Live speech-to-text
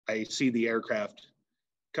I see the aircraft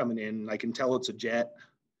coming in. I can tell it's a jet,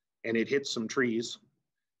 and it hits some trees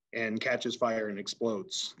and catches fire and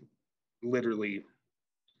explodes, literally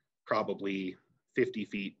probably 50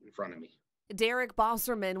 feet in front of me. Derek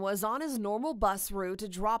Bosserman was on his normal bus route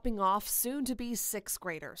dropping off soon-to-be sixth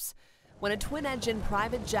graders when a twin-engine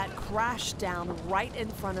private jet crashed down right in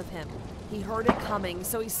front of him. He heard it coming,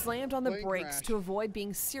 so he slammed on the brakes to avoid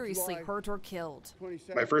being seriously hurt or killed.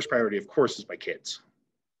 My first priority, of course, is my kids.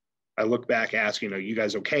 I look back asking, are you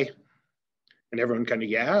guys okay? And everyone kind of,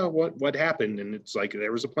 yeah, what happened? And it's like,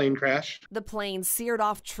 there was a plane crash. The plane seared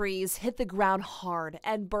off trees, hit the ground hard,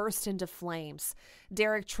 and burst into flames.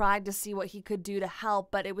 Derek tried to see what he could do to help,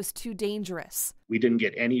 but it was too dangerous. We didn't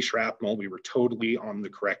get any shrapnel. We were totally on the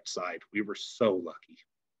correct side. We were so lucky.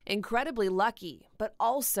 Incredibly lucky, but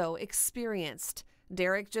also experienced.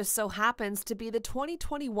 Derek just so happens to be the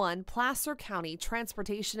 2021 Placer County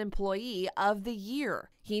Transportation Employee of the Year.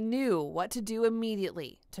 He knew what to do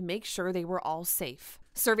immediately to make sure they were all safe.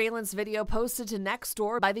 Surveillance video posted to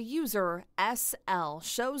Nextdoor by the user SL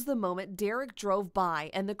shows the moment Derek drove by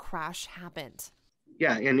and the crash happened.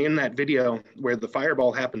 Yeah, and in that video where the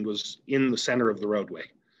fireball happened was in the center of the roadway.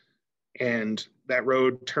 And that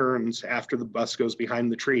road turns after the bus goes behind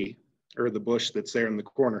the tree or the bush that's there in the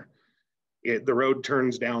corner. The road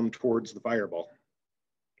turns down towards the fireball.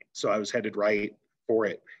 So I was headed right for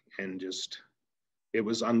it, and it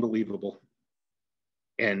was unbelievable.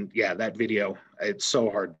 And yeah, that video, it's so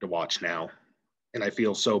hard to watch now. And I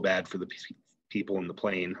feel so bad for the people in the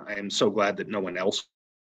plane. I am so glad that no one else.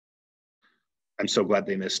 I'm so glad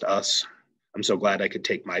they missed us. I'm so glad I could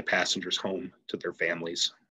take my passengers home to their families.